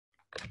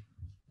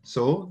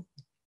So,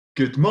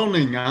 good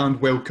morning and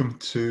welcome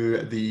to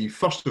the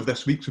first of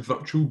this week's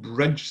virtual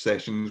bridge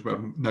sessions. We're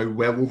now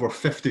well over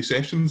 50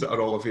 sessions that are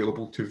all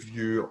available to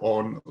view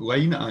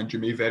online, and you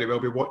may very well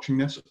be watching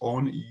this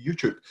on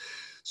YouTube.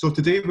 So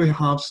today we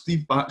have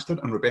Steve Baxter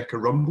and Rebecca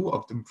Rumble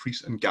of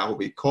Dumfries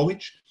Galloway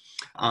College,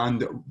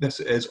 and this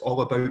is all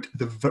about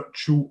the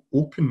virtual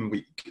Open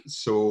Week.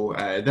 So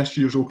this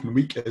year's Open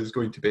Week is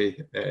going to be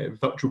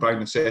virtual by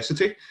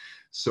necessity.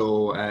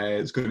 So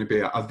it's going to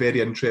be a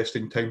very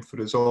interesting time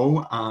for us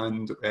all,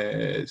 and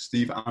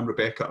Steve and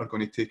Rebecca are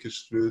going to take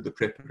us through the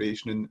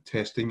preparation and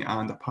testing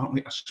and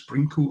apparently a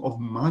sprinkle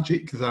of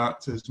magic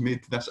that has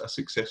made this a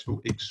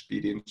successful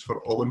experience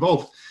for all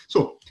involved.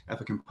 So if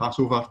I can pass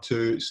over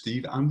to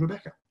Steve and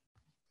Rebecca.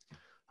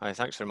 Hi,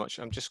 thanks very much.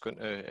 I'm just going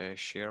to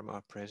share my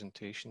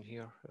presentation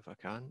here if I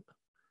can.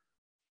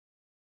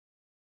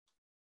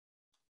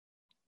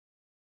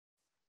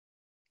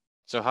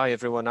 So hi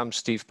everyone, I'm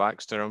Steve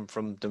Baxter. I'm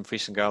from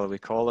Dumfries Galloway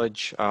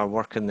College. I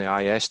work in the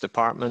IS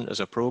department as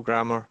a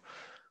programmer,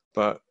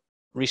 but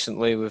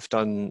recently we've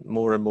done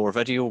more and more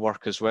video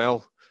work as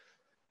well.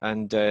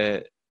 And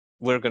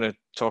we're going to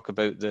talk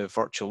about the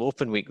virtual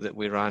Open Week that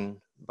we ran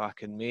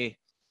back in May.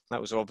 That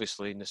was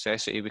obviously a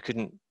necessity. We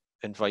couldn't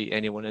invite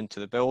anyone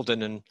into the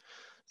building, and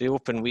the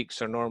Open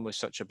Weeks are normally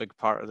such a big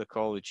part of the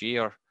college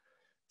year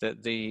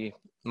that the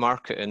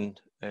marketing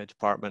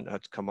department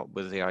had come up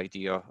with the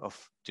idea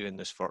of doing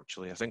this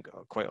virtually. I think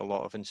quite a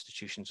lot of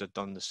institutions have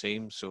done the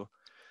same. So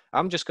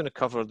I'm just going to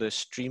cover the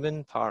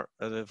streaming part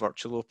of the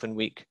virtual Open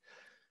Week.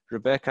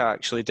 Rebecca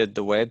actually did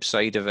the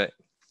website of it,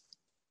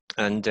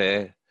 and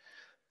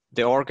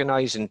the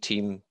organising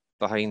team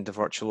behind the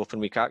virtual Open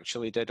Week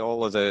actually did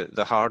all of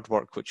the hard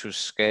work, which was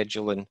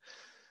scheduling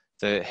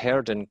the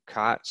herding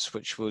cats,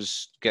 which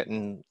was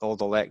getting all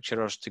the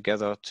lecturers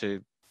together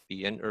to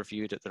be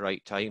interviewed at the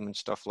right time and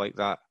stuff like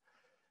that.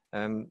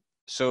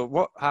 So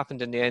what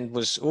happened in the end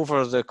was,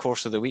 over the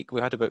course of the week, we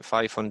had about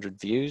 500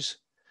 views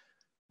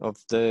of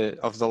the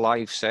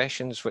live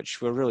sessions, which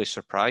we're really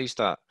surprised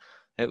at.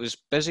 It was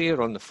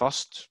busier on the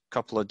first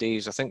couple of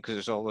days, I think,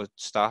 because all the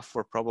staff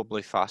were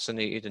probably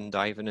fascinated and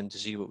diving in to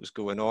see what was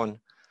going on.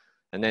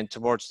 And then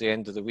towards the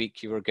end of the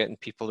week, you were getting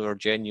people who are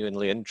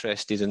genuinely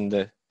interested in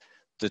the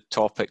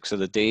topics of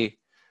the day.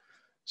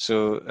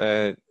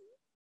 So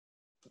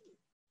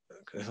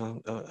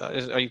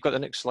you've got the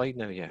next slide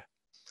now, yeah.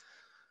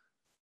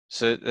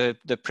 So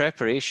the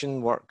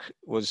preparation work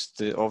was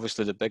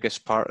obviously the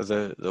biggest part of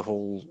the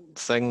whole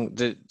thing.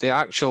 The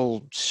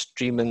actual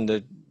streaming,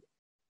 the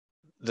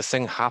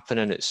thing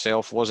happening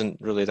itself wasn't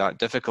really that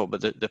difficult,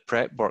 but the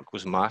prep work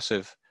was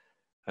massive,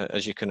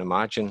 as you can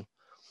imagine.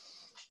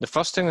 The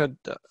first thing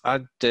I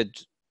did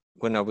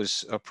when I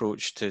was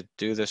approached to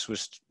do this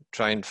was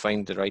try and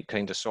find the right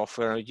kind of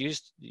software. I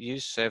used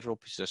several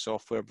pieces of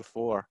software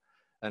before,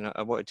 and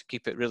I wanted to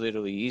keep it really,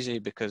 really easy,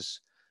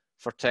 because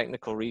for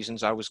technical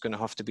reasons, I was going to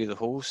have to be the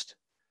host.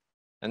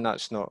 And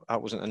that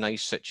wasn't a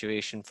nice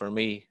situation for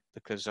me,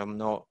 because I'm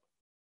not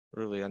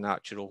really a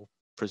natural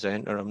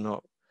presenter. I'm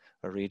not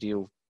a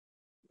radio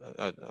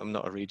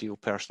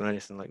person or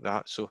anything like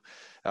that. So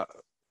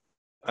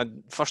I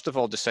first of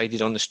all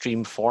decided on the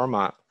stream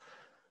format.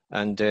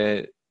 And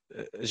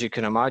as you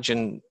can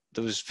imagine,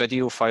 there was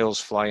video files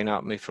flying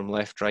at me from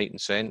left, right,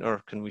 and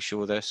center. Can we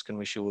show this? Can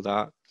we show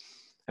that?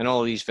 And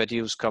all these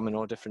videos come in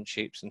all different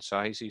shapes and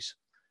sizes.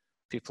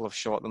 People have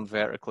shot them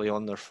vertically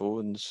on their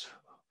phones,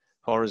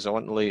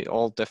 horizontally,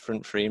 all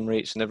different frame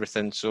rates and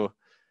everything. So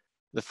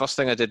the first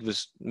thing I did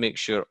was make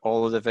sure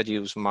all of the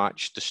videos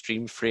matched the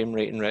stream frame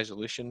rate and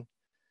resolution.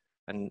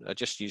 And I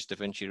just used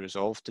DaVinci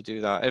Resolve to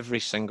do that. Every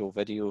single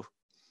video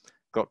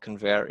got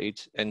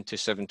converted into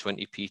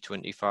 720p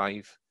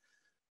 25.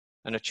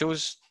 And I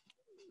chose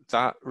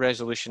that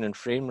resolution and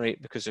frame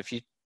rate because if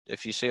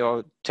you say,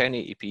 oh,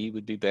 1080p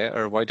would be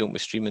better, why don't we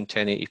stream in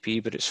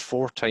 1080p? But it's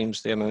 4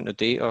 times the amount of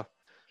data.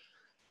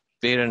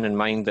 Bearing in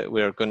mind that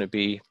we're going to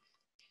be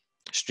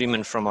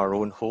streaming from our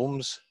own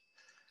homes.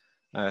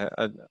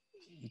 I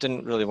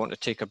didn't really want to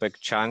take a big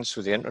chance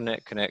with the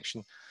internet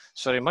connection.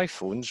 Sorry, my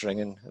phone's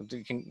ringing.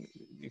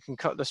 You can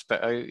cut this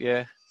bit out,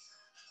 yeah.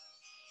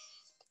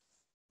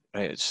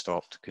 Right, it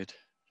stopped, good.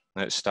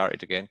 Now it's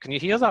started again. Can you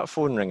hear that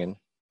phone ringing?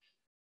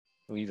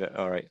 Leave it,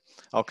 all right.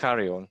 I'll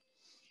carry on.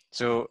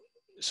 So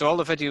all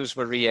the videos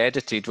were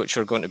re-edited, which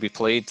are going to be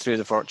played through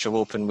the virtual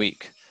Open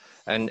Week.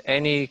 And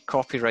any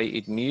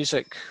copyrighted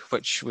music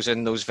which was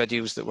in those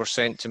videos that were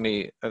sent to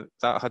me,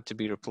 that had to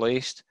be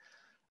replaced.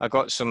 I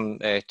got some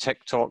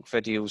TikTok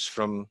videos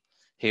from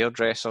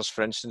hairdressers,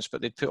 for instance,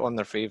 but they'd put on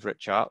their favorite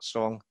chart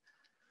song.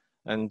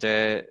 And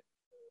the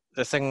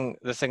thing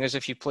is,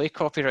 if you play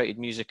copyrighted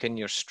music in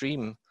your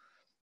stream,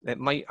 it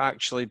might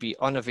actually be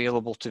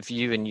unavailable to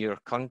view in your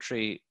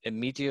country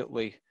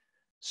immediately.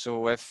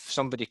 So if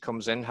somebody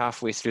comes in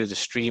halfway through the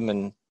stream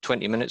and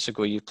 20 minutes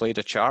ago you played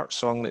a chart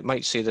song, it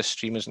might say this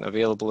stream isn't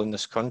available in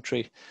this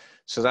country.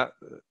 So that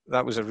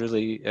was a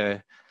really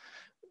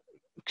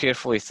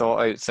carefully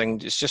thought out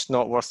thing. It's just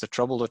not worth the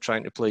trouble of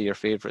trying to play your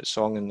favorite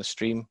song in the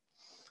stream.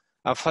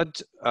 I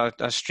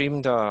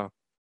streamed a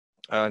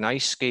an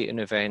ice skating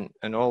event,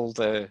 and all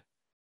the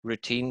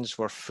routines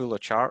were full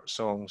of chart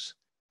songs.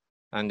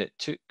 And it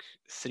took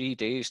 3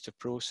 days to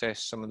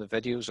process some of the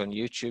videos on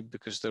YouTube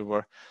because there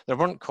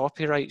weren't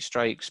copyright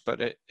strikes,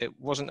 but it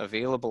wasn't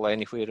available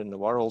anywhere in the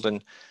world.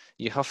 And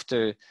you have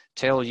to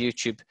tell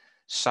YouTube,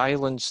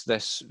 silence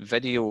this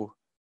video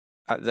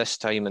at this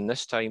time and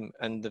this time,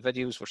 and the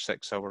videos were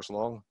 6 hours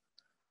long.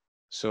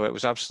 So it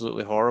was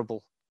absolutely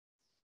horrible.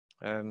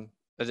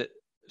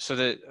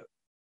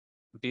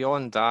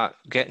 Beyond that,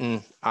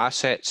 getting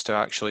assets to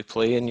actually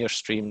play in your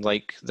stream,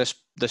 like this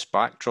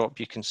backdrop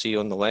you can see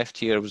on the left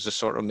here was the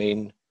sort of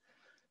main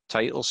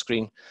title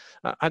screen.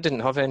 I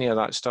didn't have any of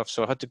that stuff,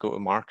 so I had to go to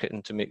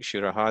marketing to make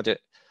sure I had it.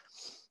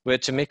 We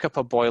had to make up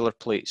a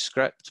boilerplate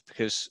script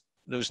because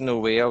there was no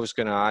way I was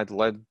going to ad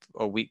lib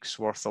a week's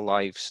worth of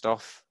live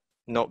stuff,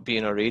 not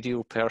being a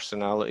radio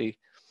personality.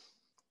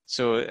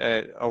 So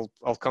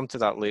I'll come to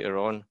that later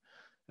on.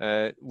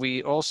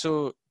 We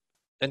also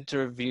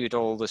interviewed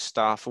all the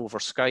staff over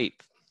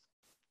Skype.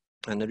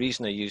 And the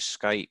reason I use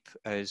Skype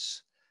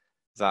is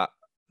that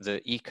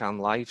the Ecamm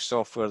Live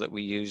software that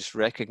we use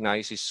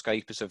recognizes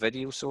Skype as a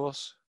video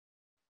source.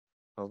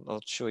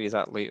 I'll show you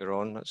that later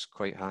on. That's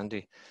quite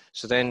handy.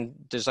 So then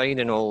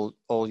designing all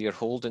your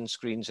holding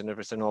screens and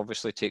everything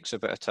obviously takes a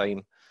bit of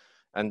time.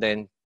 And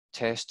then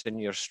testing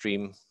your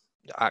stream,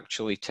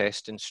 actually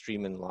testing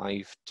streaming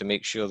live to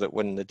make sure that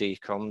when the day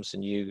comes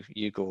and you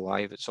go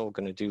live, it's all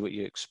going to do what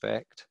you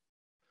expect.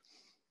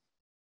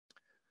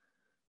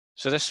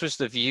 So this was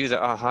the view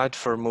that I had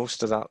for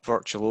most of that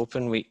virtual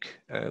open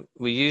week.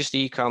 We used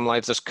Ecamm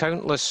Live. There's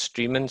countless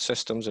streaming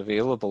systems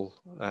available.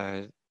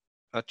 I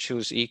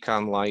chose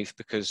Ecamm Live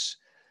because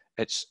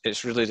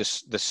it's really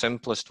the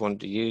simplest one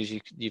to use.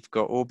 You've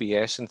got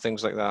OBS and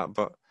things like that,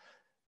 but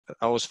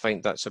I always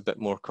find that's a bit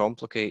more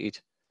complicated.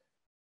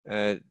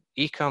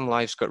 Ecamm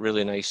Live's got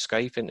really nice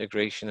Skype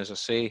integration, as I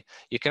say.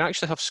 You can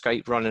actually have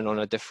Skype running on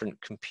a different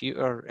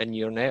computer in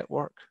your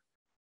network,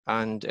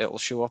 and it'll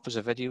show up as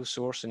a video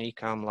source in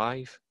Ecamm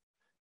Live.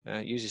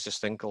 It uses this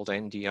thing called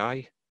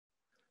NDI.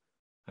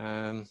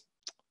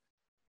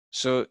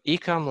 So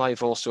Ecamm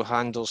Live also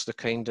handles the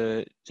kind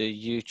of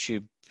the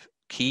YouTube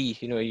key.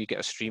 You know, you get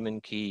a streaming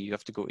key, you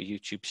have to go to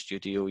YouTube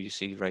Studio, you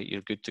see, right,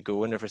 you're good to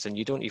go and everything.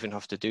 You don't even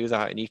have to do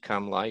that in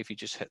Ecamm Live. You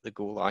just hit the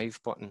Go Live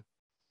button.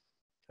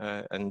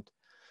 And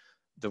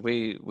the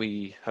way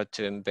we had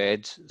to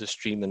embed the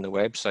stream in the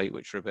website,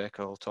 which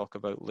Rebecca will talk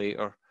about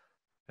later,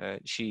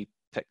 she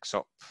picks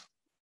up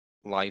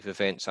live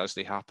events as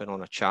they happen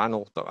on a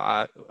channel, but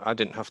I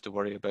didn't have to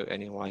worry about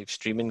any live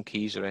streaming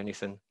keys or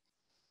anything.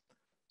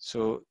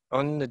 So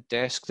on the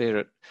desk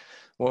there,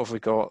 what have we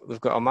got? We've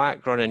got a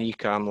Mac running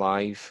Ecamm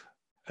Live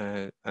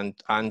and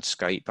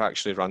Skype. I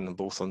actually run them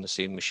both on the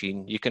same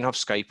machine. You can have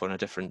Skype on a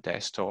different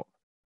desktop.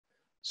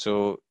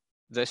 So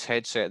this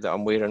headset that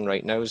I'm wearing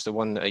right now is the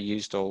one that I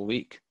used all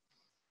week.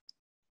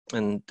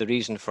 And the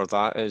reason for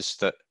that is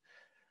that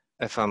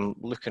if I'm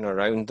looking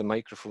around, the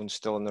microphone's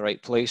still in the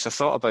right place. I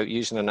thought about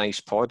using a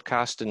nice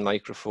podcasting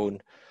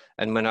microphone,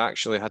 and when I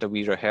actually had a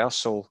wee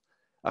rehearsal,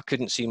 I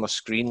couldn't see my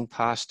screen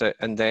past it.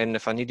 And then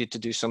if I needed to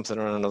do something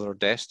on another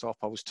desktop,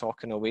 I was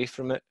talking away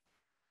from it.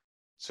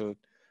 So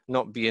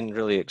not being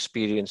really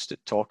experienced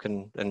at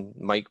talking in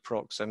mic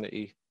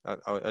proximity,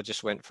 I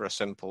just went for a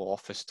simple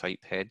office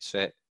type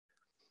headset.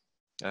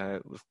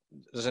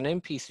 There's an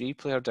MP3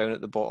 player down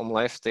at the bottom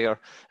left there.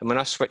 And when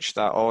I switched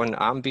that on,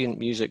 ambient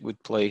music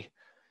would play.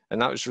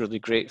 And that was really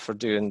great for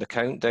doing the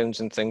countdowns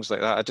and things like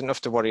that. I didn't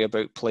have to worry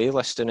about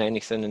playlisting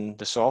anything in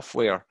the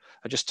software.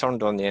 I just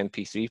turned on the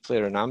MP3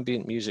 player and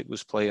ambient music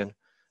was playing.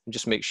 And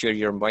just make sure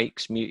your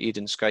mic's muted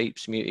and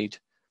Skype's muted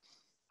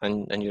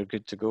and you're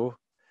good to go.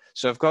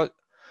 So I've got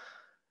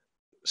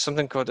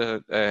something called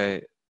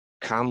a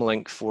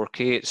Camlink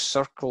 4K. It's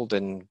circled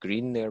in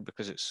green there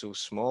because it's so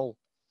small.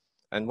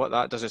 And what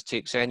that does is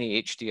takes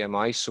any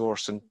HDMI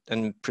source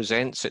and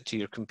presents it to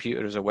your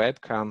computer as a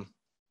webcam.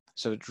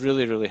 So it's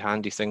really, really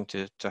handy thing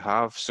to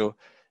have. So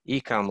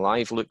Ecamm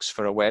Live looks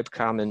for a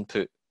webcam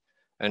input,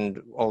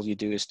 and all you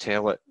do is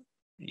tell it,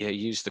 yeah,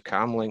 use the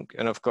cam link.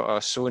 And I've got a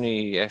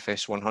Sony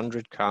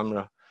FS100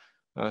 camera,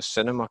 a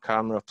cinema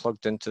camera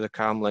plugged into the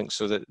cam link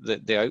so that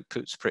the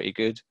output's pretty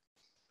good.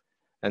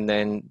 And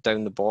then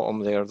down the bottom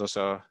there, there's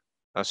a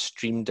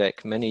Stream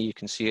Deck Mini. You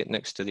can see it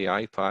next to the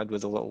iPad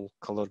with the little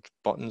coloured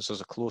buttons.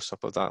 There's a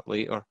close-up of that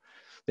later.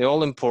 The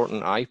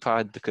all-important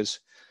iPad,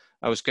 because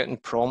I was getting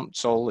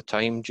prompts all the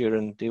time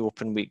during the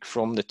open week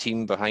from the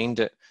team behind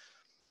it,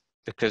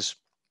 because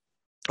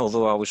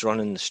although I was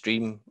running the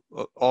stream,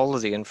 all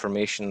of the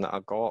information that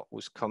I got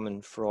was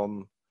coming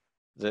from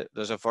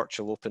there's a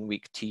virtual open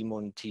week team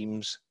on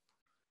Teams.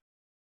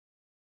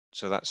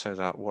 So that's how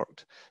that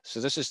worked.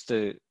 So this is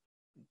the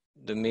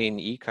main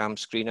Ecamm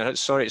screen. And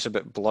sorry, it's a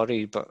bit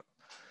blurry, but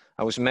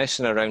I was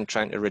messing around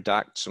trying to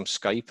redact some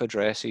Skype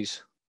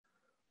addresses,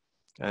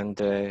 and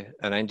I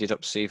ended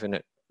up saving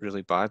it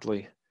really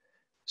badly.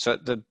 So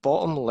at the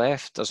bottom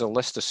left, there's a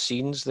list of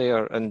scenes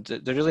there. And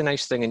the really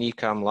nice thing in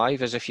Ecamm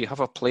Live is if you have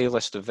a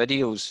playlist of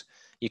videos,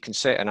 you can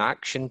set an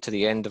action to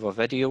the end of a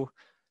video.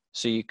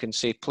 So you can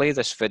say, play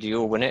this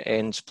video, when it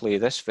ends, play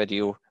this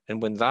video,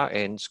 and when that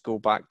ends, go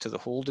back to the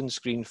holding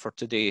screen for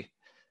today.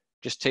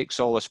 Just takes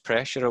all this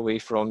pressure away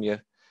from you.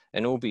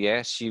 In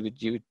OBS, you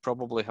would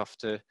probably have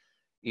to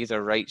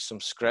either write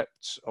some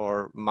scripts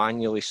or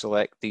manually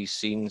select these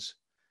scenes.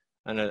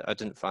 And I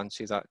didn't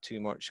fancy that too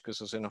much because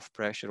there's enough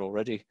pressure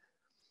already.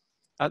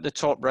 At the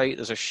top right,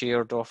 there's a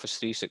shared Office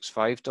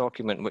 365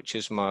 document, which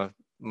is my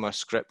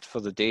script for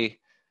the day.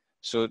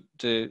 So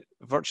the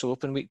Virtual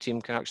Open Week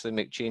team can actually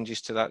make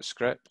changes to that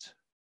script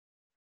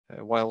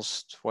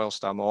whilst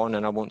I'm on,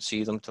 and I won't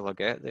see them till I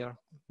get there.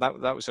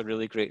 That was a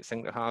really great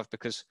thing to have,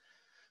 because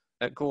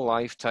at go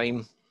live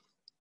time,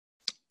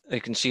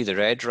 you can see the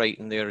red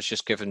writing there is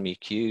just giving me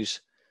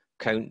cues.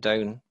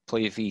 Countdown,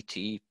 play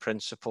VT,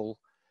 principal,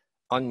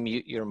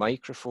 unmute your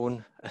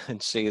microphone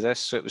and say this.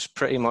 So it was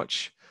pretty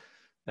much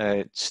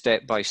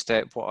step by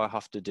step what I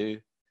have to do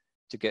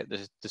to get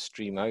the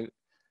stream out.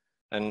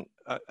 And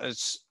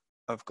as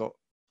I've got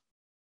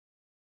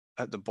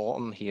at the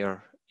bottom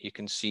here, you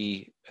can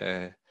see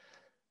there's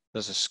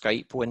a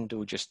Skype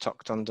window just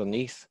tucked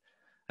underneath,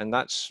 and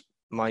that's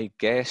my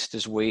guest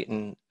is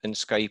waiting in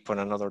Skype on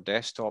another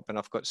desktop, and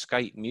I've got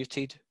Skype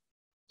muted,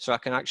 so I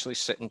can actually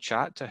sit and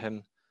chat to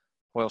him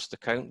whilst the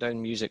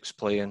countdown music's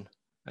playing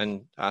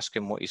and ask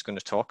him what he's going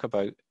to talk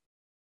about.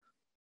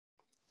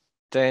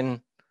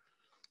 Then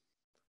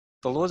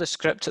below the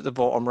script at the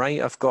bottom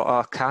right, I've got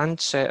a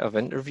canned set of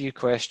interview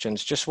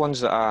questions, just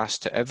ones that I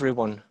ask to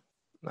everyone.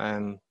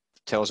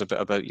 Tells a bit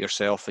about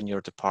yourself and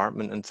your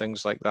department and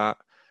things like that.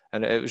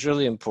 And it was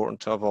really important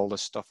to have all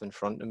this stuff in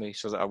front of me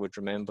so that I would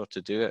remember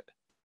to do it.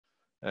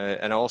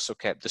 And I also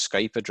kept the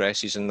Skype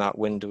addresses in that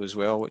window as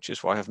well, which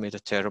is why I've made a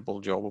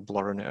terrible job of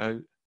blurring it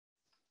out.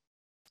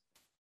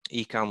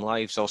 Ecamm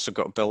Live's also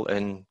got a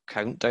built-in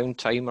countdown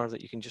timer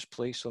that you can just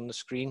place on the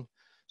screen.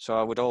 So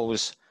I would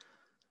always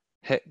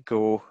hit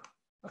go.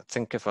 I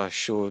think if I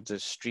show the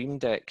Stream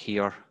Deck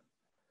here,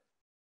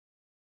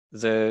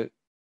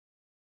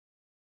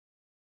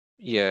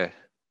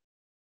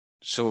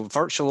 so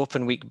Virtual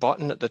Open Week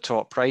button at the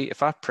top right,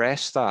 if I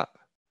press that,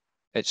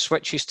 it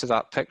switches to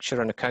that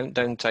picture and a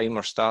countdown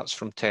timer starts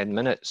from 10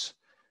 minutes.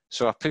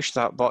 So I push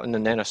that button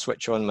and then I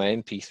switch on my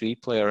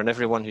MP3 player, and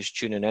everyone who's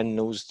tuning in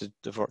knows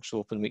the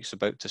Virtual Open Week's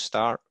about to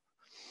start.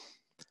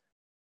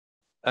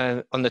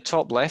 On the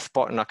top left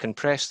button, I can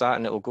press that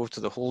and it'll go to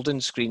the holding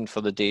screen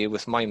for the day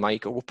with my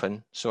mic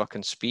open so I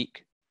can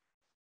speak.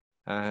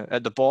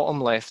 At the bottom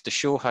left, the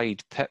show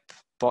hide pip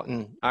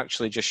button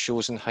actually just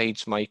shows and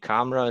hides my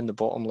camera in the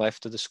bottom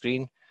left of the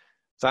screen.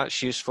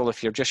 That's useful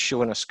if you're just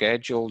showing a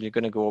schedule, you're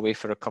going to go away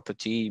for a cup of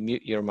tea,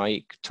 mute your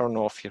mic, turn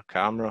off your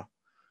camera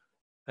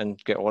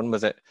and get on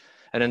with it.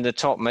 And in the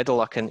top middle,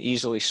 I can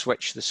easily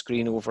switch the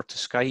screen over to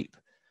Skype.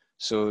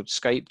 So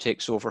Skype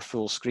takes over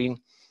full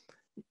screen.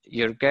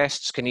 Your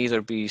guests can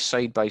either be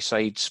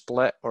side-by-side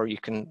split, or you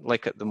can,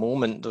 like at the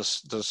moment,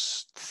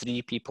 there's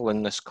 3 people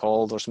in this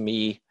call. There's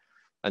me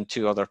and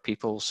 2 other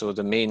people. So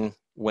the main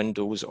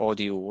window is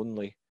audio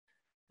only.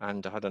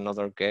 And I had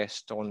another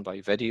guest on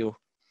by video.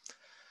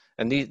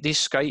 And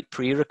these Skype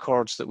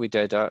pre-records that we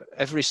did,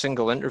 every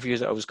single interview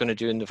that I was going to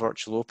do in the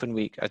Virtual Open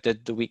Week, I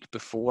did the week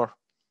before.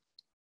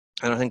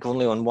 And I think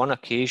only on one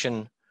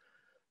occasion,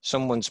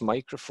 someone's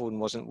microphone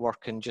wasn't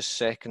working just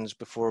seconds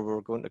before we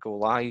were going to go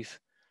live.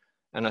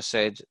 And I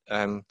said,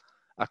 I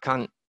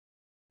can't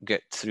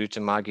get through to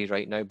Maggie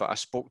right now, but I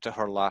spoke to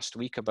her last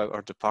week about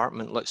her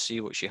department. Let's see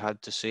what she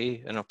had to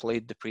say. And I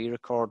played the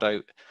pre-record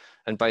out.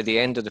 And by the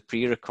end of the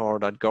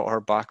pre-record, I'd got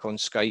her back on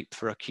Skype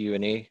for a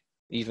Q&A,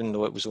 even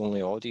though it was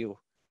only audio.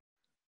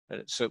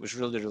 So it was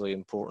really, really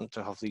important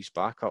to have these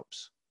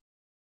backups.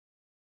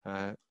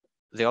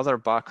 The other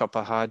backup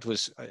I had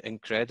was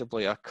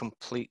incredibly a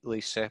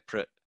completely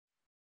separate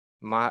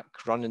Mac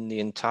running the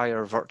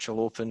entire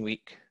Virtual Open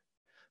Week.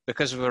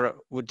 Because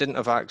we didn't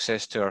have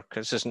access to our,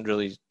 because this isn't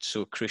really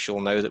so crucial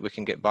now that we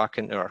can get back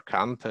into our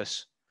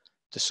campus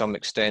to some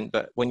extent,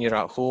 but when you're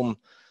at home,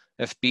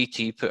 if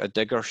BT put a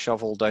digger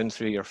shovel down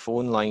through your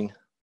phone line,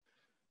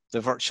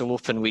 the Virtual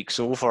Open Week's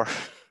over.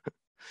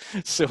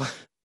 So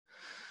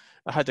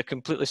I had a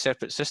completely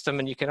separate system,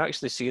 and you can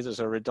actually see there's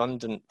a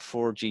redundant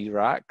 4G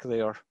rack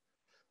there,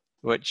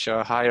 which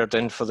I hired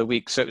in for the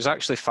week. So it was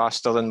actually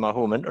faster than my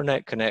home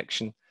internet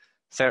connection.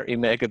 30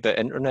 megabit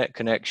internet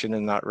connection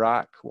in that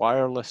rack,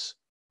 wireless.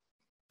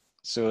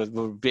 So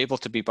we'll be able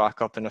to be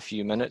back up in a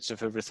few minutes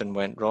if everything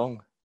went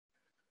wrong.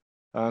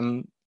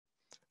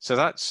 So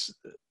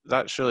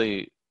that's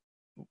really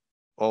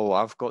all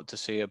I've got to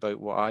say about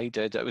what I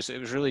did. It was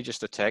really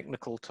just a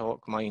technical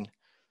talk, mine.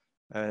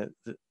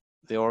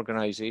 The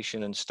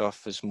organization and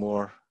stuff is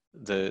more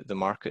the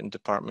marketing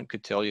department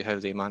could tell you how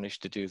they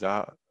managed to do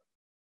that.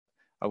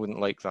 I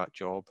wouldn't like that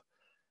job.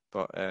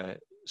 But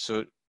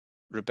so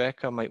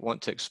Rebecca might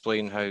want to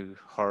explain how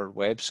her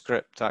web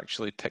script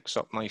actually picks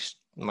up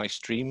my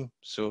stream.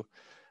 So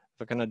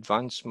if I can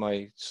advance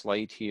my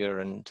slide here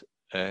and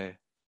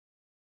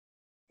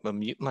I'll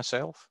mute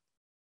myself.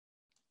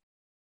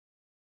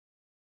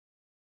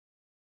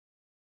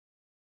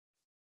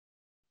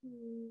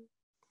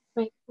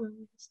 Right.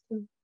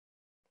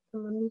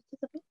 I'm unmuted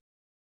a bit.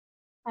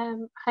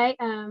 Hi,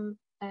 I'm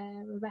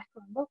Rebecca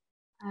Rumble.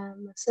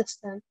 I'm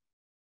assistant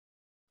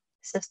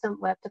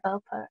web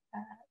developer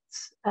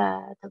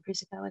at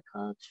Dumfries Galloway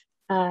College.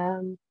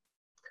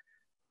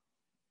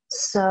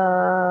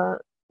 So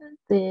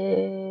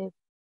the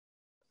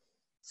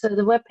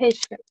web page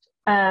script,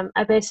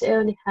 I basically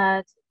only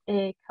had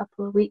a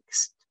couple of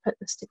weeks to put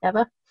this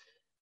together.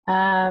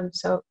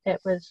 So it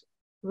was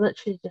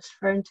literally just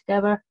thrown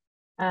together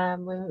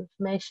with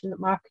information that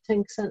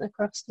marketing sent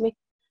across to me.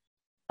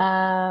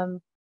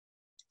 And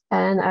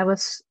I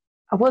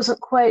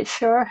wasn't quite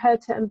sure how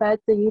to embed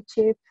the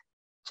YouTube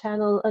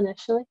channel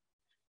initially.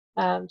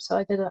 So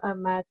I did a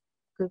mad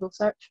Google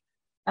search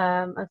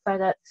and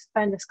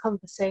found this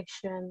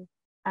conversation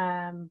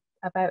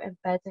about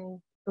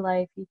embedding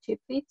live YouTube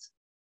feeds.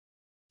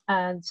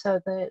 And so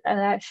an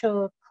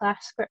actual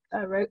class script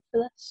I wrote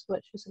for this,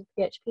 which was in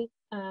PHP,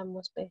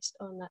 was based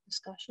on that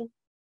discussion.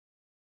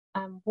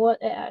 And what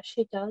it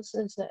actually does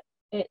is that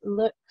it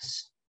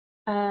looks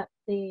at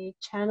the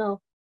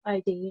channel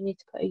ID. You need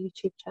to put a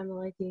YouTube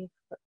channel ID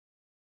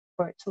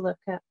for it to look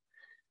at.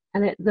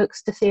 And it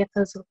looks to see if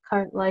there's a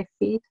current live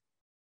feed.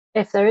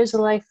 If there is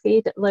a live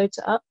feed, it loads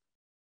it up.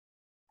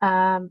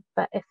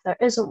 But if there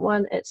isn't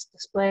one, it's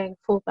displaying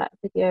fallback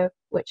video,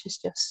 which is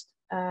just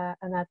an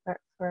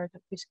advert for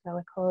Dumfries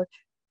Galloway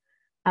College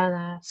and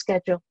a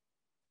schedule.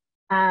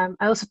 I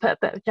also put a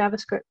bit of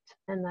JavaScript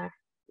in there,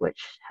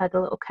 which had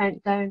a little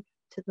countdown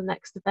to the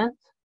next event.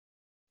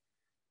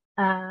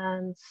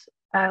 And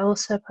I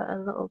also put a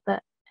little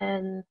bit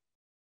in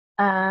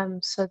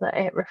so that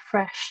it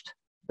refreshed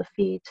the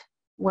feed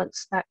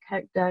once that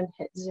countdown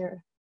hit 0.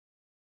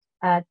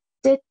 I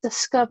did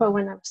discover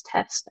when I was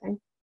testing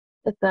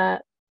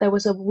that there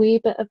was a wee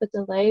bit of a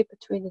delay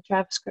between the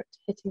JavaScript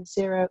hitting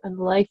 0 and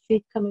the live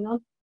feed coming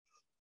on,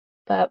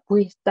 but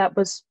that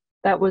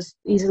was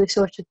easily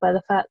sorted by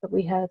the fact that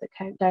we had a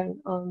countdown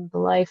on the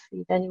live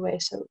feed anyway.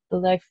 So the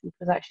live feed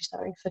was actually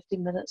starting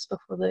 15 minutes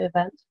before the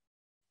event.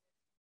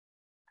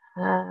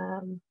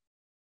 I'm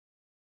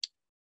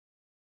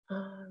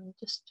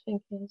just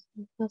thinking.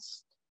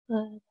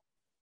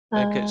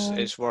 I think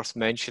it's worth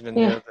mentioning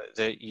there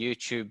that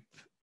YouTube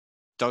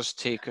does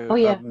take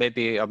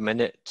maybe a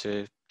minute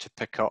to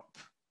pick up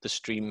the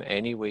stream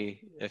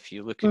anyway. If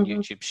you look in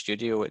YouTube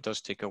Studio, it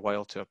does take a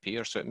while to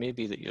appear. So it may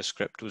be that your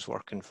script was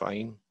working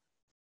fine.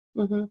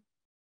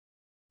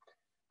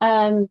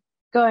 Going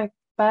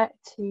back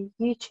to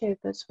YouTube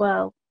as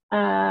well,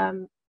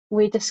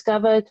 we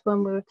discovered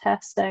when we were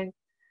testing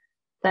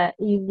that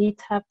you need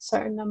to have a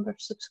certain number of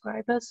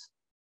subscribers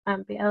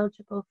and be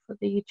eligible for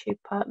the YouTube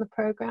Partner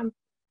Program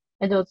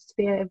in order to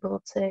be able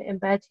to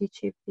embed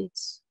YouTube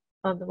feeds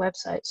on the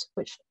websites,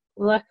 which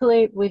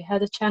luckily we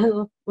had a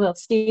channel, well,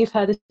 Steve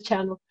had a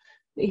channel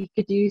that he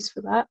could use for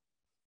that.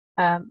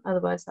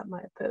 Otherwise that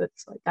might have put a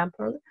slight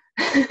damper on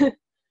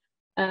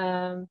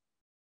it.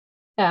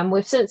 And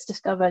we've since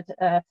discovered,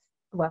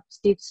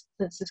 Steve's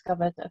since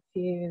discovered a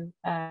few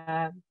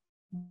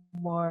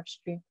more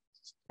stream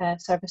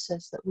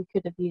services that we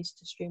could have used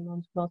to stream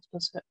on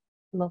multiple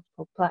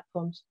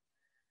platforms,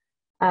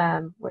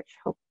 which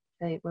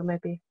hopefully we'll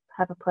maybe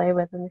have a play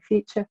with in the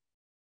future.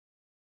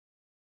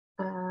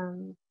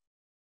 I'm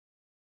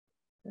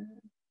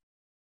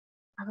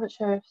not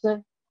sure if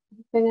there's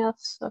anything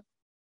else.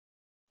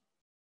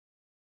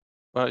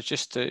 Well, it's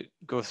just to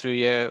go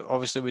through,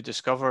 obviously we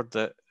discovered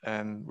that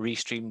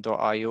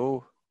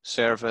Restream.io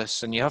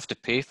service, and you have to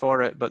pay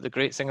for it, but the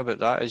great thing about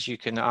that is you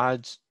can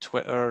add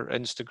Twitter,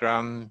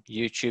 Instagram,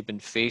 YouTube and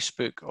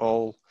Facebook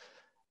all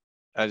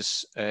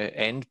as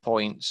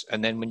endpoints,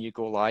 and then when you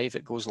go live,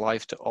 it goes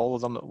live to all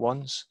of them at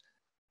once.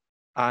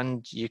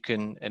 And you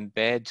can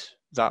embed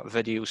that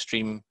video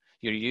stream.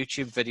 Your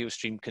YouTube video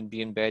stream can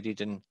be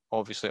embedded in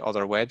obviously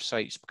other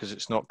websites because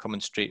it's not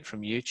coming straight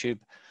from YouTube.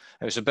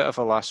 It was a bit of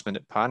a last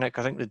minute panic.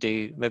 I think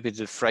maybe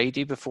the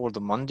Friday before the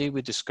Monday,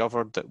 we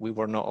discovered that we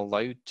were not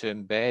allowed to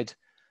embed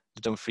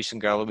the Dumfries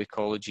Galloway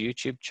College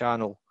YouTube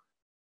channel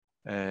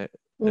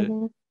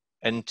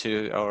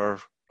into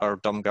our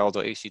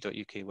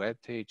dumgal.ac.uk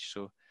webpage.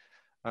 So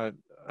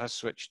I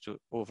switched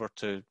over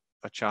to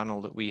a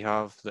channel that we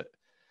have that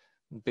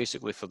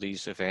basically for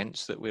these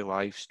events that we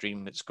live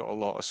stream. It's got a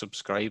lot of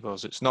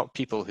subscribers. It's not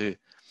people who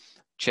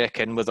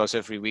check in with us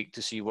every week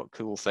to see what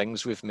cool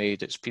things we've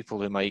made. It's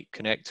people who might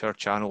connect to our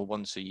channel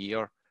once a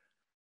year,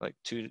 like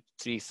 2,000,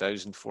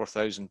 3,000,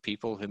 4,000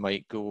 people who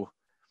might go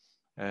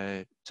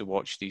to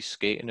watch these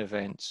skating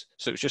events.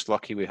 So it's just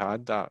lucky we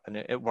had that, and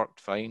it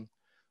worked fine.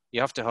 You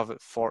have to have it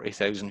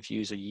 40,000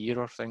 views a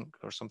year, I think,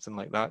 or something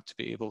like that to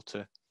be able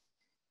to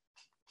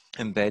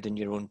embed in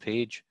your own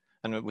page.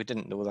 And we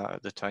didn't know that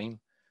at the time.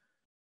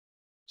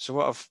 So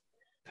what I've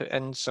put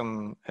in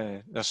some,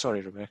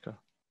 sorry, Rebecca.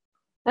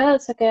 Oh,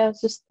 that's okay. I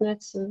was just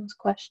noticing this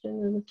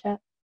question in the chat.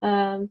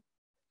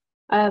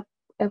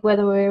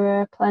 Whether we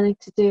were planning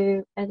to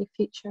do any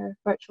future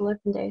virtual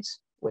open days,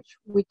 which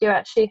we do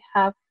actually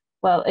have.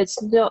 Well,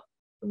 it's not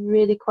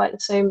really quite the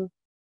same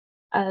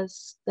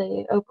as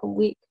the open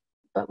week,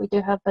 but we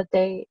do have a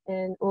day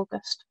in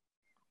August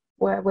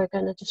where we're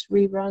going to just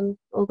rerun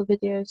all the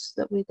videos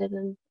that we did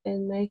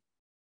in May.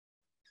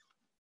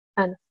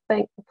 And I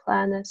think the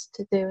plan is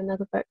to do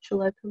another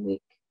virtual open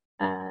week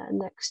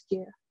next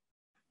year.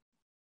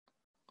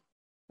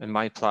 And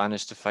my plan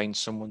is to find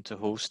someone to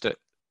host it.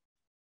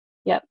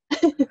 Yep.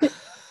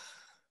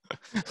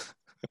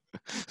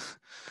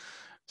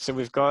 So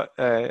we've got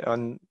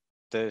on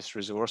this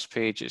resource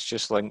page, it's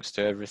just links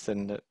to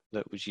everything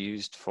that was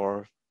used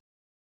for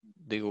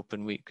the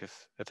open week,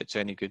 if it's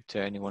any good to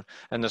anyone.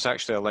 And there's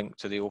actually a link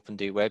to the Open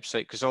Day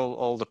website, because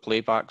all the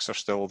playbacks are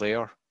still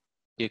there.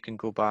 You can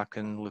go back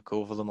and look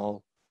over them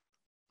all.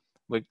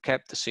 We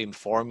kept the same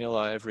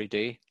formula every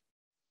day.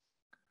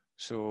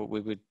 So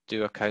we would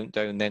do a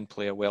countdown, then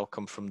play a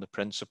welcome from the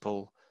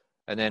principal,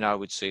 and then I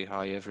would say,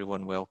 hi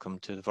everyone, welcome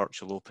to the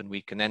virtual open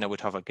week, and then I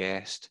would have a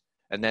guest,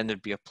 and then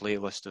there'd be a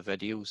playlist of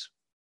videos.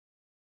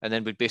 And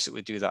then we'd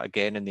basically do that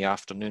again in the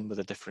afternoon with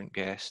a different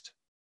guest.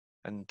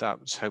 And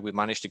that's how we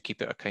managed to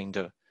keep it a kind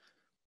of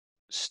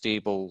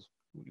stable,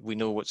 we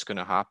know what's going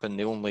to happen.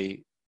 The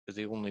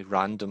only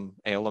random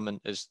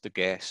element is the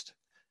guest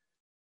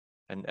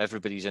and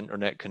everybody's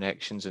internet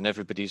connections and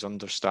everybody's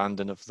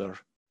understanding of their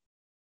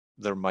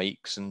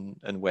mics and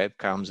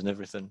webcams and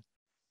everything.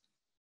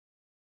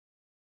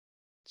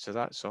 So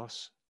that's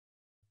us.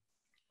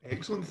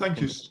 Excellent,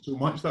 thank you so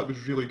much. That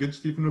was really good,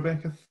 Steve and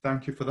Rebecca.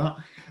 Thank you for that.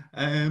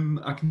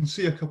 I can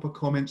see a couple of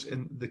comments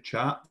in the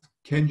chat.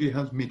 Kenji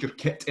has major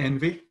kit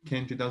envy.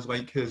 Kenji does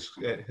like his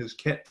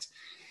kit.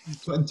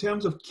 So in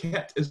terms of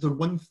kit, is there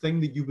one thing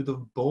that you would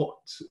have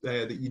bought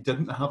that you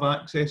didn't have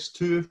access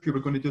to if you were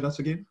going to do this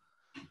again?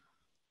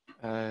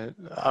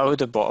 I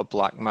would have bought a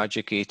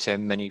Blackmagic A10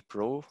 Mini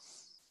Pro,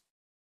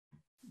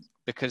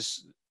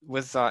 because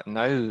with that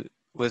now,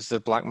 with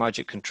the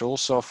Blackmagic control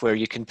software,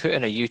 you can put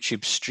in a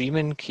YouTube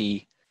streaming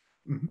key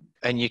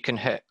and you can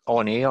hit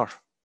on air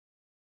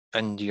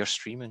and you're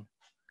streaming.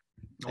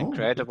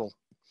 Incredible.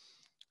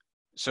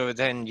 So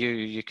then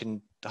you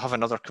can have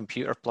another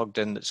computer plugged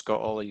in that's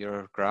got all of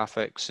your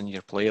graphics and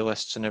your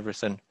playlists and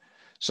everything.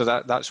 So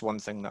that's one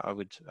thing that I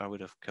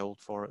would have killed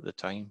for at the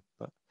time.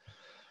 But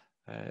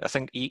I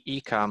think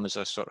Ecamm as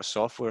a sort of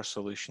software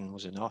solution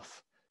was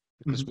enough,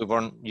 because we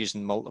weren't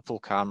using multiple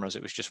cameras.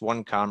 It was just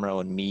one camera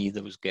on me.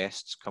 There was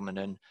guests coming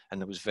in and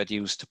there was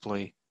videos to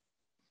play.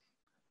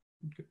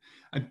 Okay.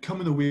 And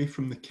coming away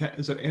from the kit,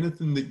 is there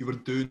anything that you were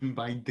doing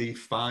by day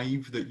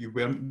 5 that you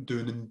weren't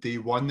doing in day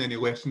 1? Any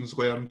lessons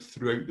learned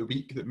throughout the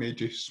week that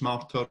made you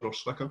smarter or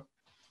slicker?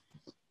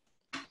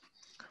 I'm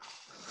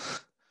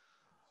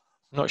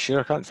not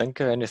sure. I can't think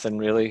of anything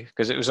really,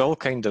 because it was all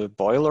kind of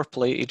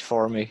boilerplated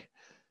for me.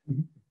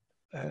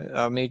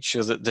 I made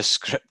sure that the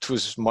script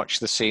was much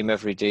the same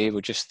every day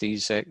with just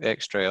these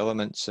extra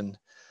elements, and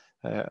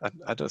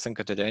I don't think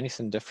I did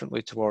anything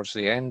differently towards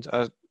the end.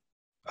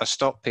 I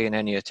stopped paying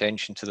any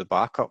attention to the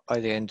backup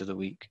by the end of the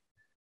week.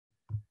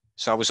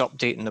 So I was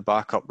updating the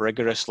backup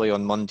rigorously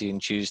on Monday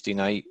and Tuesday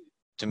night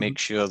to make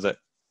sure that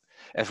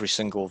every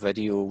single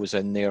video was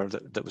in there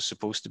that was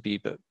supposed to be,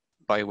 but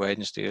by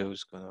Wednesday I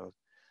was going to,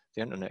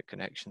 the internet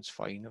connection's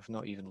fine. I've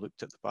not even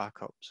looked at the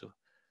backup. So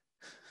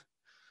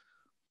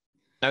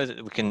now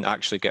that we can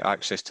actually get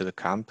access to the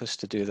campus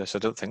to do this, I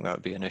don't think that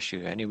would be an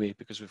issue anyway,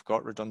 because we've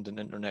got redundant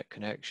internet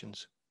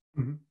connections.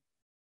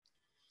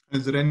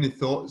 Is there any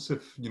thoughts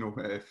if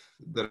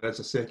there is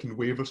a second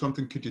wave or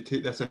something, could you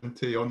take this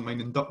into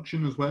online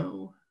induction as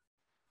well?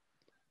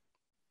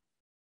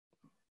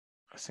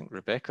 I think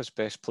Rebecca's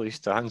best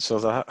pleased to answer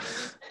that.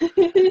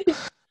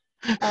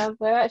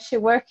 We're actually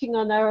working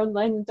on our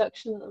online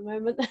induction at the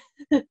moment.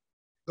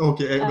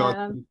 Okay,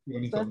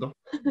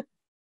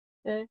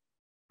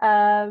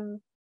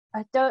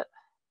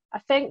 I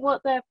think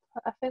what they're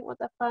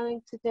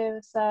planning to do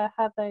is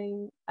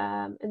having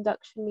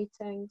induction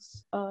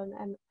meetings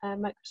on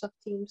Microsoft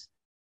Teams.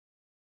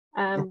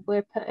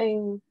 We're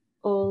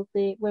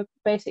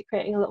basically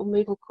creating a little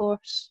Moodle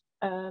course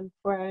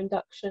for our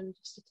induction,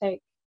 just to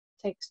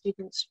take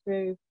students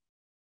through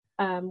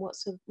what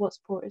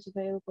support is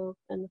available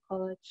in the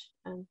college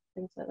and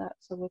things like that.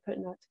 So we're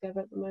putting that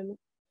together at the moment,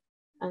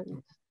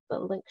 and the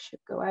link should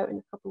go out in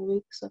a couple of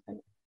weeks, I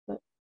think.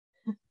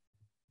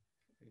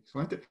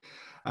 Excellent.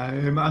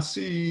 I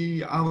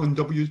see Alan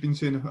W has been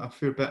saying a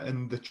fair bit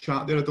in the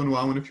chat there. I don't know,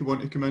 Alan, if you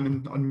want to come in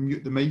and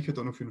unmute the mic. I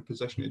don't know if you're in a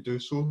position to do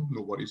so.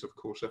 No worries, of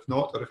course, if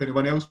not. Or if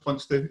anyone else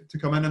wants to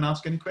come in and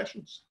ask any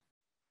questions.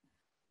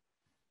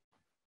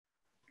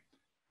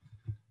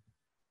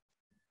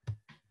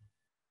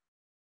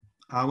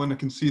 Alan, I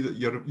can see that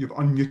you've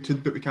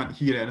unmuted, but we can't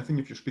hear anything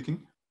if you're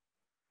speaking.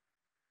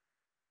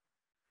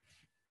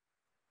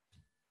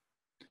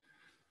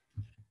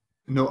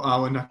 No,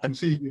 Alan, I can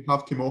see you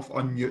have come off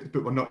unmute,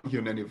 but we're not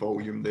hearing any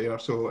volume there.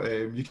 So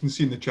you can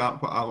see in the chat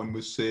what Alan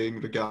was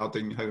saying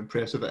regarding how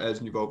impressive it is,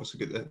 and you've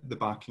obviously got the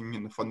backing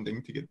and the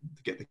funding to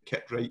get the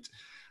kit right.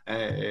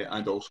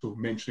 And also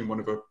mentioning one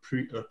of our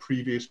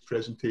previous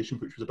presentation,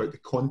 which was about the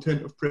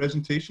content of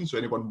presentation. So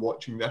anyone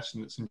watching this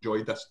and that's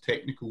enjoyed this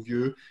technical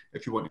view,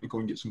 if you want to go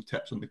and get some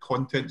tips on the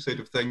content side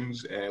of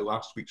things,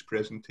 last week's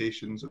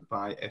presentations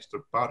by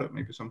Esther Barrett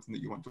might be something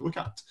that you want to look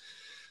at.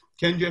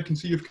 Kenji, I can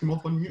see you've come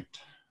off on mute.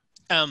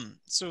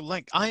 So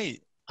like I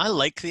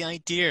like the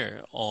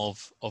idea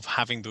of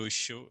having those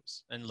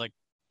shows, and like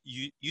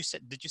you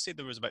said, did you say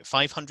there was about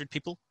 500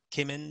 people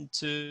came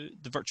into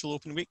the virtual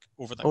open week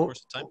over that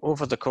course of time?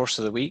 Over the course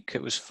of the week,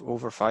 it was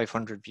over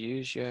 500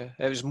 views. Yeah,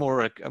 it was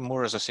more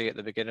as I say at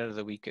the beginning of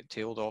the week. It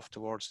tailed off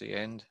towards the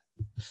end.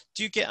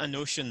 Do you get a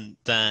notion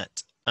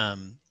that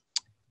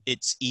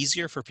it's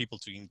easier for people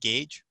to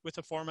engage with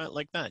a format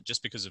like that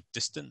just because of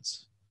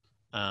distance?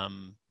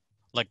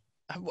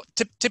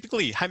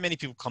 Typically, how many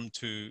people come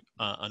to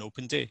an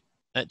open day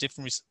at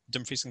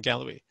Dumfries and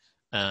Galloway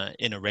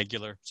in a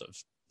regular sort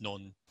of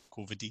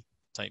non-COVID-y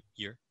type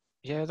year?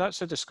 Yeah,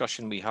 that's a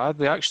discussion we had.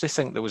 We actually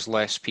think there was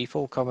less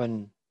people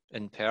coming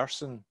in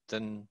person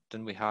than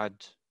we had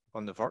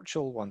on the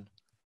virtual one.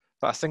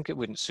 But I think it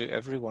wouldn't suit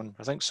everyone.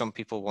 I think some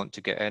people want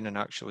to get in and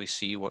actually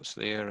see what's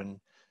there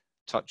and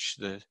touch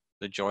the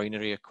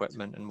joinery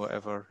equipment and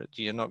whatever.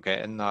 You're not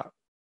getting that.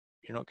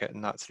 You're not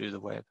getting that through the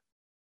web.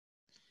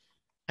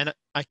 And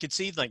I could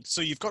see, like,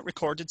 so you've got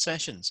recorded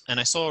sessions,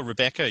 and I saw,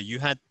 Rebecca, you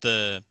had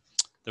there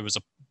was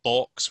a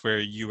box where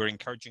you were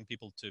encouraging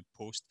people to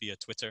post via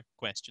Twitter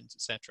questions,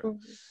 etc.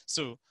 Mm-hmm.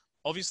 So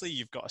obviously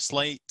you've got a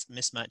slight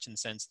mismatch in the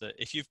sense that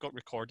if you've got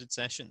recorded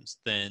sessions,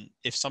 then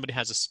if somebody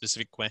has a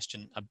specific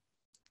question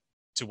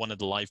to one of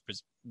the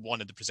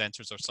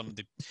presenters or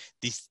somebody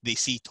they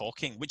see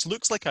talking, which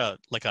looks like a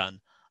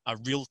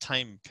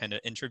real-time kind of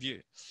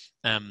interview,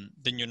 then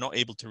you're not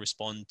able to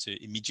respond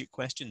to immediate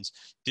questions.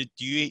 Do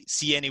you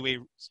see any way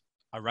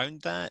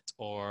around that,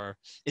 or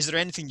is there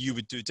anything you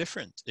would do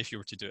different if you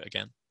were to do it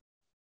again?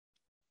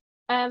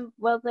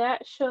 Well,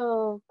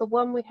 the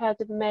one we had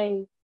in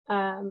May,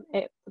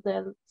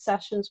 the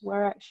sessions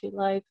were actually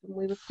live, and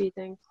we were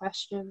feeding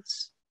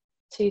questions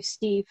to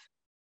Steve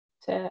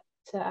to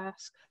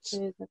ask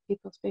to the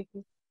people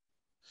speaking.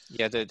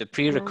 Yeah, the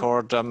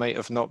pre-record, I might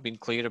have not been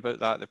clear about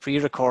that. The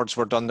pre-records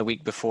were done the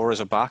week before as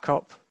a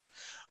backup,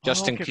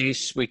 just in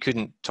case we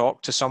couldn't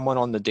talk to someone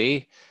on the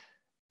day,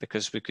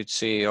 because we could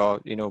say,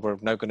 oh, you know, we're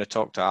now going to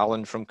talk to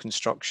Alan from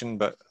construction,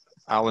 but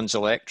Alan's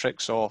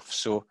electric's off.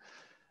 So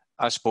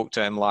I spoke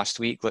to him last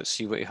week. Let's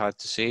see what he had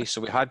to say.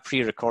 So we had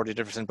pre-recorded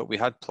everything, but we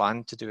had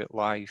planned to do it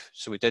live.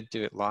 So we did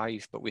do it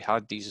live, but we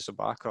had these as a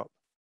backup.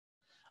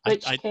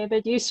 Which came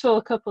in useful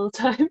a couple of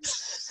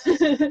times.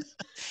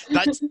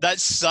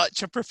 That's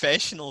such a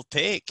professional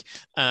take.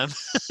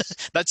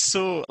 That's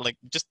so, like,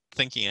 just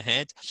thinking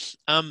ahead.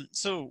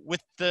 So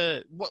with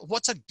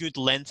what's a good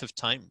length of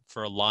time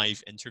for a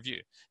live interview?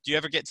 Do you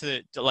ever get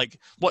to like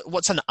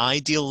what's an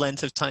ideal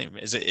length of time?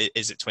 Is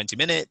it 20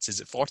 minutes?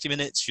 Is it 40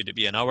 minutes? Should it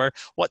be an hour?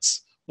 What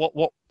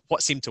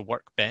seemed to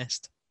work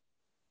best?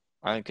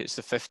 I think it's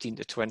the 15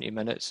 to 20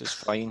 minutes is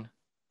fine.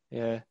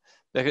 Yeah.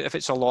 If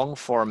it's a long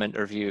form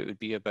interview, it would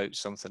be about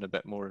something a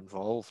bit more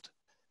involved.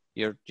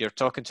 You're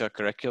talking to a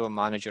curriculum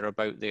manager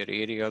about their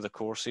area, the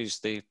courses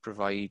they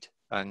provide,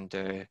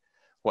 and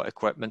what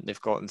equipment they've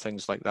got and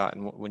things like that.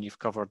 And when you've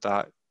covered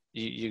that,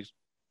 you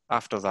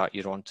after that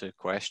you're on to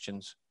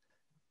questions.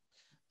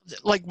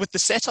 Like with the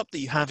setup that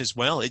you have as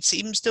well, it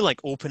seems to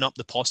like open up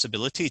the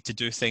possibility to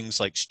do things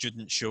like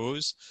student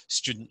shows,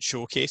 student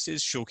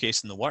showcases,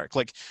 showcasing the work.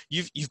 Like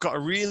you've got a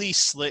really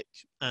slick,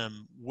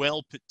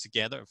 well put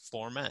together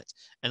format,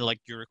 and like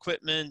your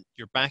equipment,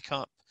 your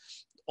backup,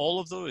 all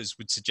of those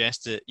would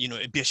suggest that, you know,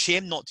 it'd be a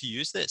shame not to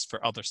use this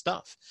for other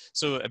stuff.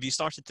 So have you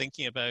started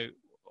thinking about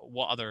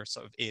what other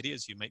sort of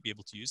areas you might be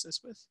able to use this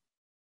with?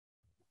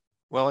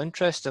 Well,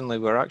 interestingly,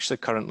 we're actually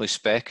currently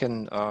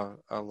speccing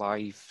a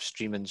live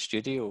streaming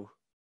studio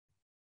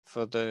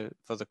for the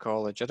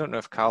college. I don't know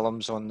if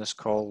Callum's on this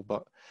call,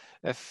 but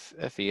if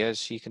he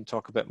is, he can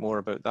talk a bit more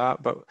about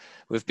that. But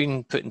we've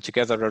been putting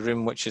together a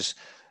room which is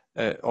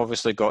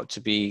obviously got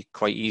to be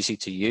quite easy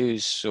to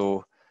use.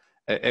 So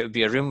it would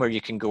be a room where you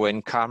can go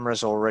in,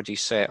 cameras already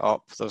set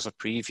up. There's a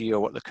preview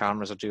of what the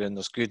cameras are doing.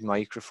 There's good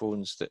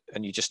microphones,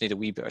 and you just need a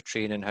wee bit of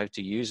training how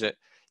to use it.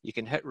 You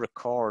can hit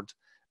record,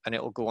 and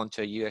it'll go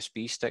onto a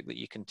USB stick that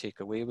you can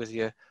take away with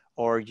you,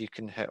 or you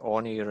can hit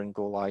on air and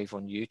go live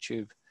on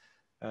YouTube.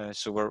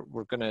 So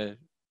we're gonna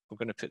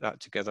put that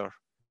together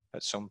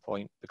at some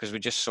point, because we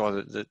just saw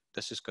that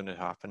this is going to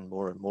happen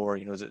more and more.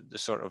 You know,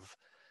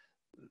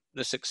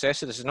 the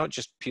success of this is not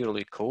just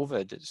purely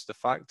COVID; it's the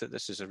fact that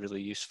this is a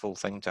really useful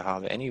thing to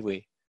have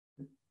anyway.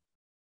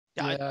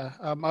 Yeah,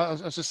 I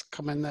was just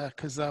coming there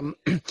because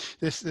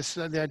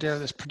the idea of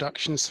this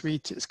production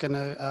suite, it's going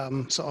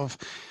to sort of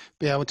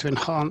be able to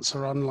enhance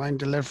our online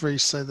delivery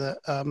so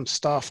that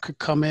staff could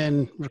come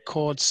in,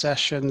 record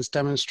sessions,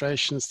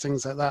 demonstrations,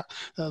 things like that,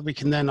 that we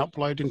can then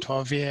upload into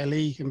our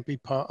VLE and be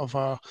part of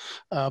our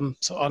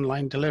sort of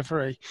online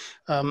delivery.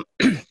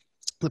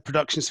 The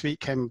production suite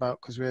came about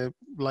because we're,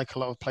 like a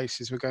lot of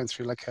places, we're going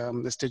through like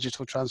this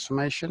digital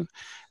transformation,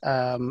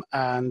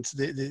 and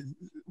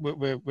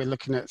we're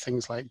looking at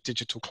things like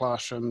digital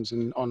classrooms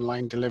and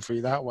online delivery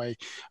that way.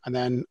 And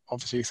then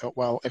obviously we thought,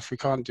 well, if we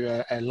can't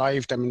do a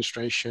live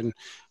demonstration,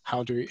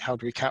 how do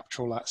we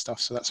capture all that stuff?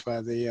 So that's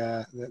where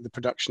the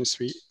production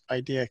suite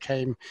idea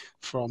came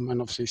from. And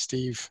obviously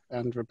Steve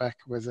and Rebecca,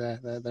 with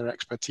their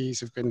expertise,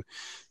 have been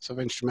sort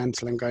of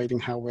instrumental in guiding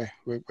how we're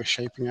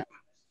shaping it.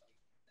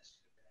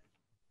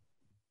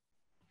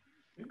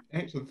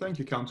 Excellent, thank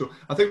you, Cam. So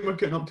I think we're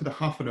getting up to the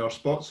half-an-hour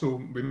spot,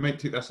 so we might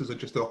take this as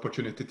just an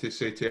opportunity to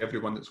say to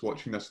everyone that's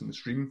watching this in the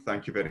stream,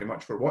 thank you very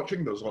much for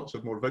watching. There's lots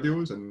of more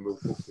videos, and we'll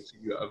hopefully see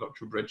you at a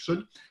virtual bridge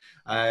soon.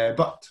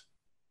 But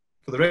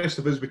for the rest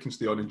of us, we can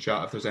stay on and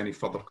chat if there's any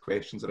further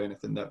questions or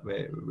anything that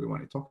we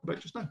want to talk about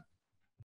just now.